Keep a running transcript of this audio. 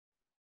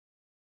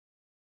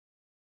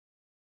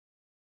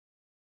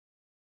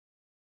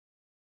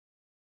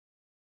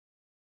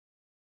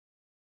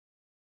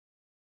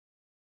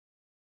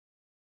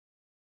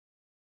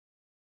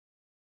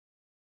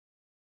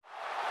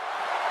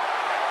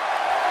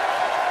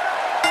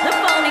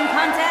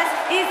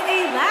is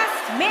a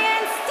last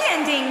man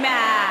standing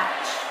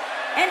match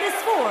and is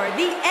for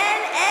the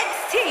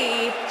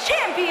NXT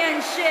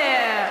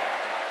Championship.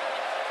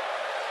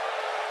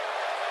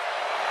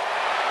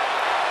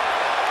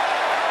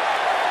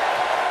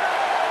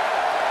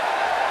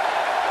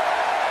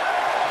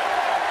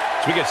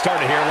 As we get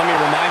started here, let me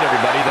remind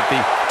everybody that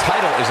the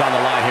title is on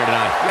the line here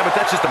tonight. Yeah, but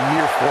that's just a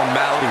mere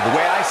formality. The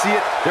way I see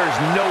it, there is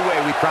no way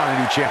we crown a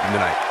new champion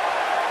tonight.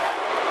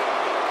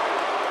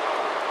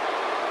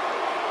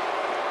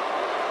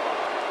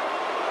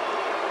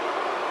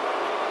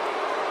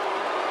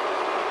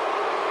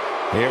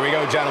 Here we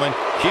go, gentlemen.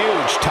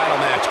 Huge title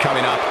match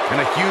coming up. And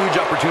a huge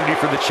opportunity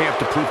for the champ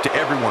to prove to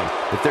everyone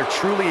that there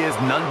truly is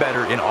none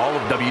better in all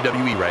of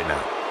WWE right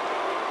now.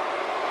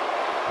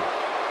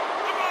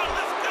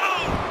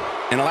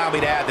 And allow me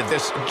to add that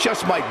this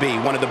just might be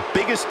one of the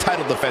biggest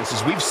title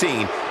defenses we've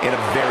seen in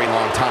a very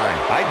long time.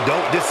 I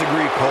don't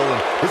disagree, Cole.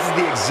 This is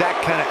the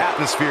exact kind of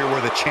atmosphere where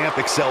the champ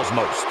excels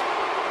most.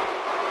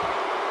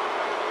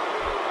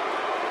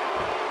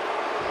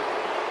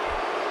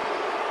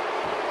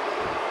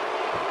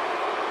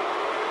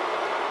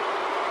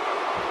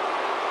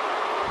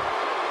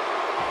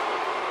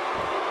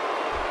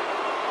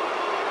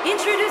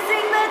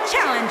 Introducing the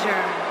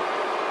challenger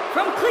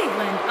from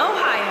Cleveland,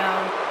 Ohio,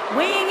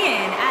 weighing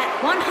in at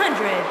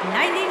 199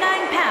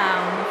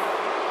 pounds,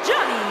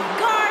 Johnny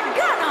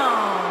Gargano.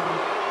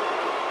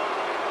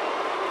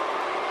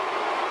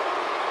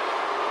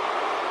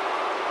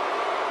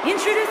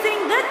 Introducing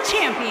the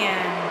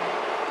champion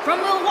from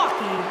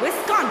Milwaukee,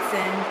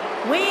 Wisconsin,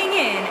 weighing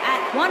in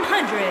at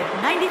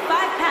 195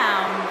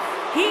 pounds,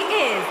 he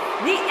is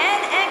the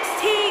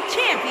NXT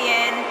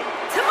champion,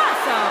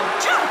 Tommaso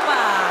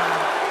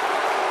Ciampa.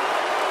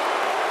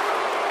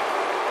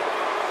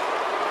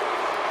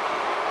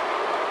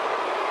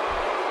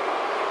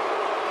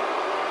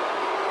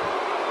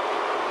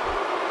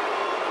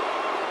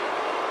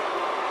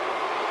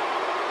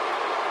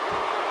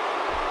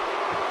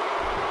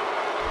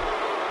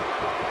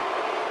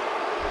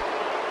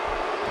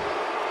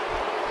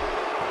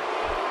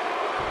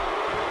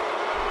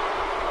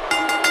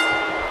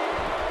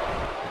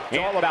 It's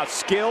all about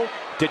skill,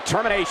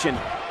 determination,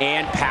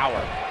 and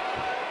power.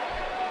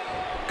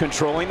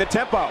 Controlling the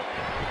tempo.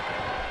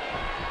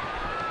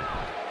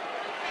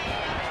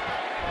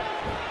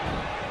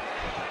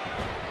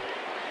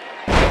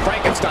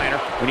 Frankensteiner.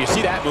 When you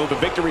see that move, a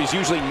victory is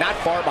usually not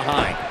far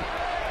behind.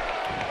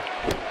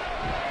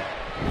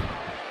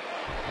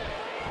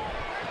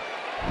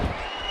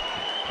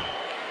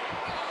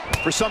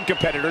 For some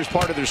competitors,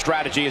 part of their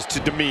strategy is to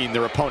demean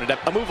their opponent.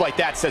 A move like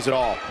that says it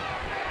all.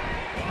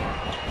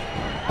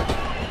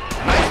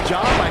 Nice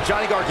job by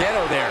Johnny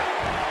Gargano there.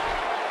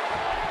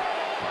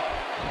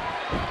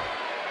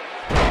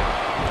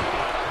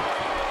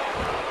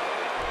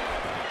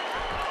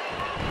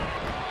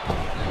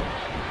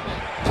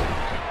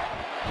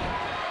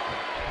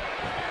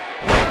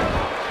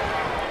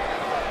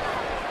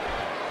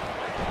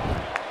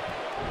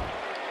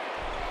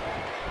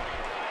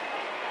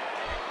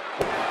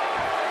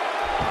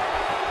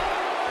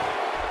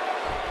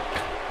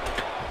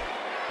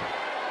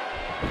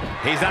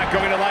 He's not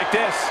going to like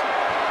this.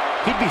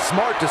 He'd be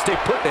smart to stay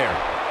put there.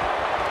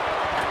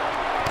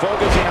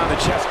 Focusing on the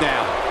chest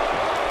now.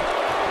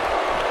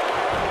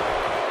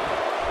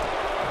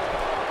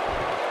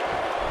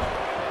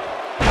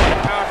 And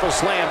a powerful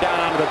slam down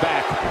onto the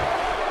back.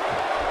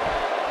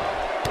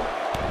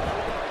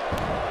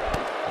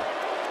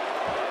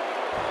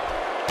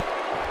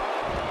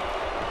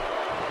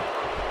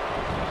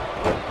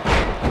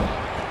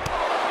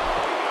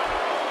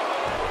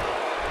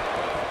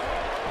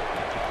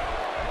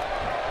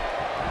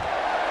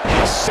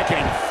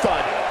 Sickening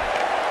thud.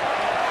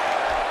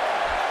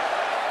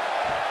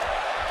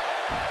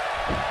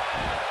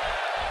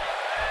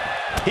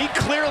 He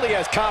clearly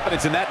has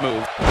confidence in that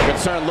move.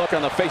 Concerned look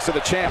on the face of the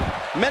champ.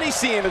 Many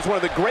see him as one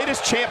of the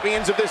greatest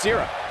champions of this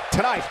era.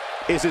 Tonight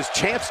is his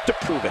chance to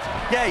prove it.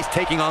 Yeah, he's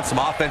taking on some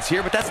offense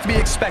here, but that's to be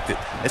expected,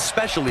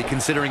 especially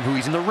considering who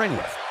he's in the ring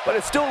with. But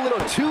it's still a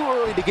little too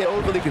early to get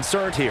overly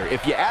concerned here.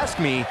 If you ask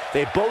me,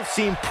 they both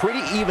seem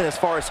pretty even as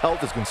far as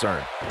health is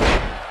concerned.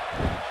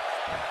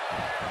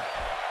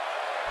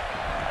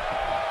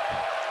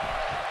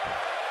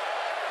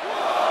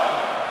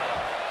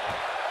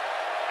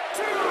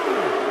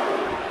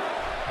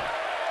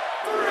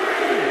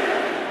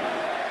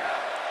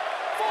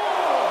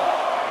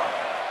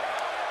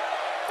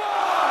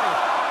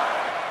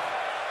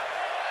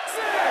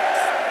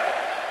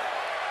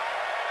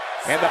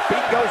 And the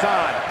beat goes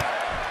on.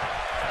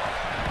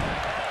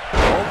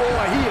 Oh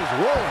boy, he is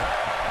rolling.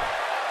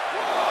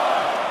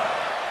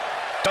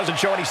 Doesn't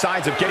show any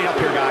signs of getting up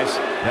here, guys.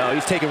 No,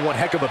 he's taking one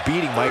heck of a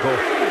beating, Michael.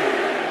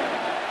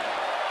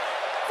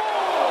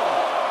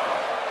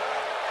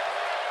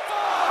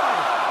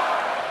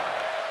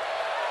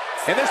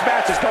 And this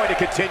match is going to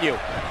continue.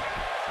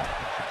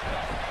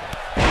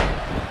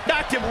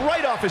 Knocked him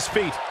right off his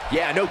feet.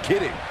 Yeah, no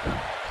kidding.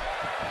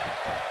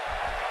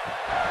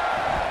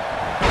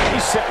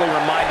 He's simply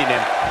reminding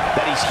him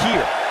that he's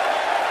here.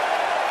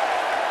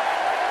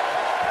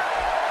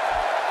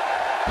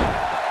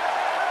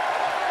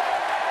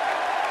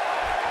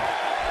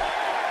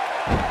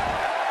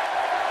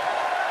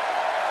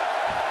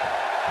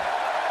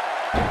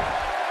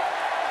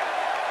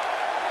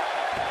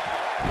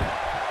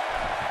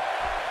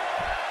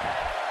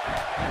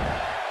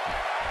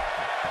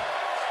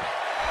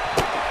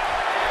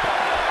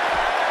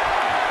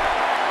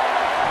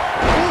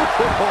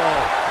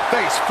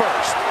 Face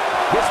first.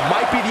 This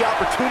might be the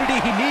opportunity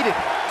he needed.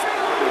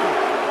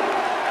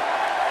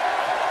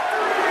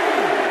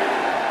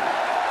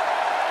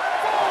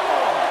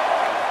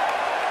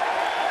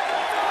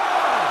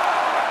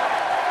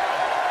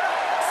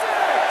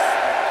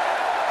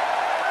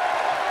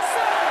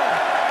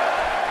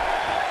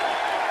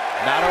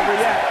 Not over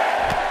yet.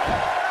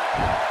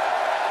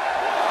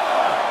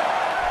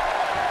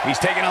 He's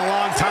taking a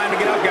long time to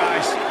get up,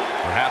 guys.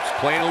 Perhaps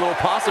playing a little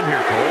possum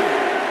here,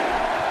 Cole.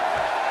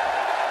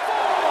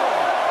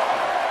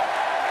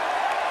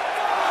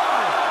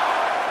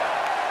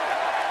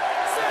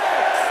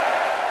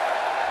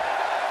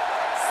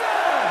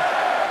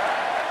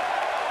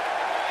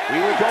 We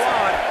will go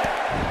on.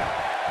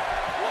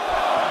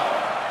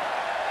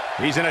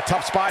 He's in a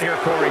tough spot here,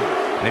 Corey.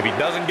 And if he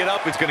doesn't get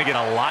up, it's going to get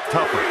a lot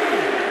tougher.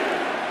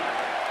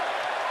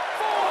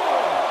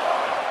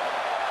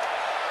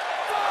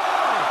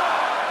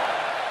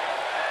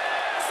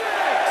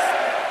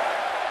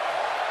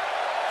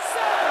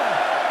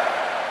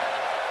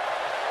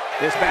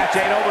 This match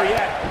ain't over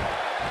yet.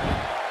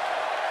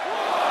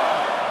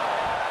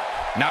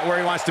 Not where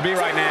he wants to be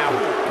right now.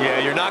 Yeah,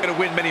 you're not going to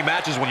win many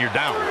matches when you're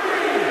down.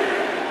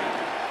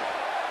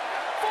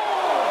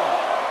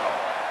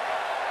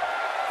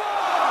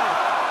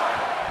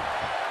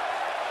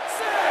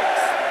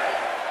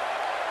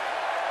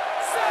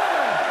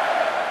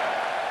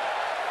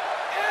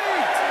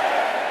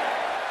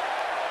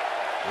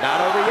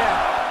 Not over yet.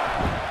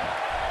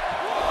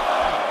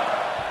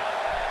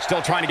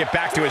 Still trying to get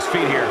back to his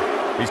feet here.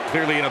 He's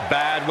clearly in a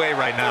bad way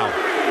right now.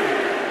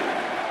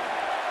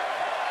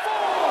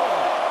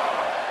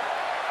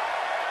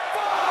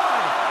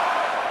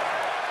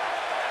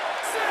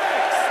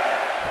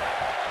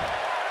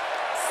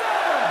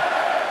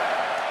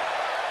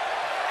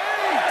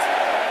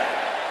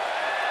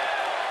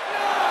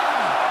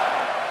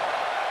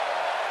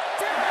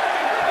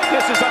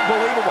 This is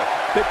unbelievable.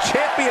 The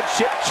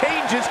championship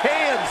changes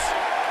hands.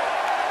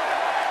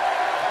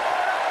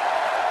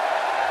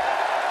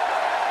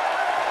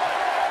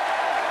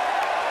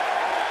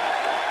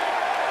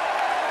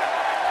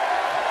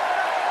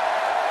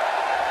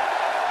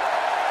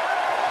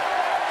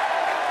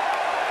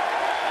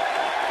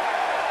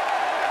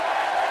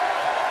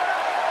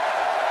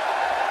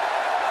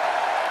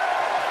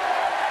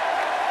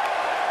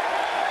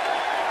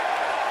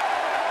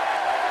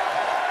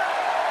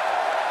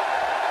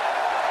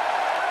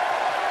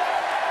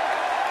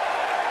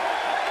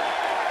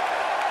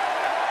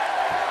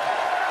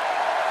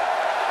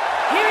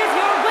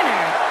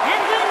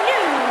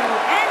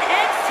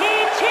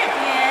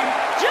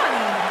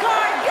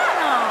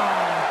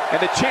 And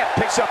the champ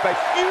picks up a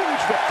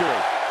huge victory.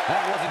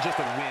 That wasn't just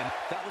a win,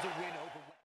 that was a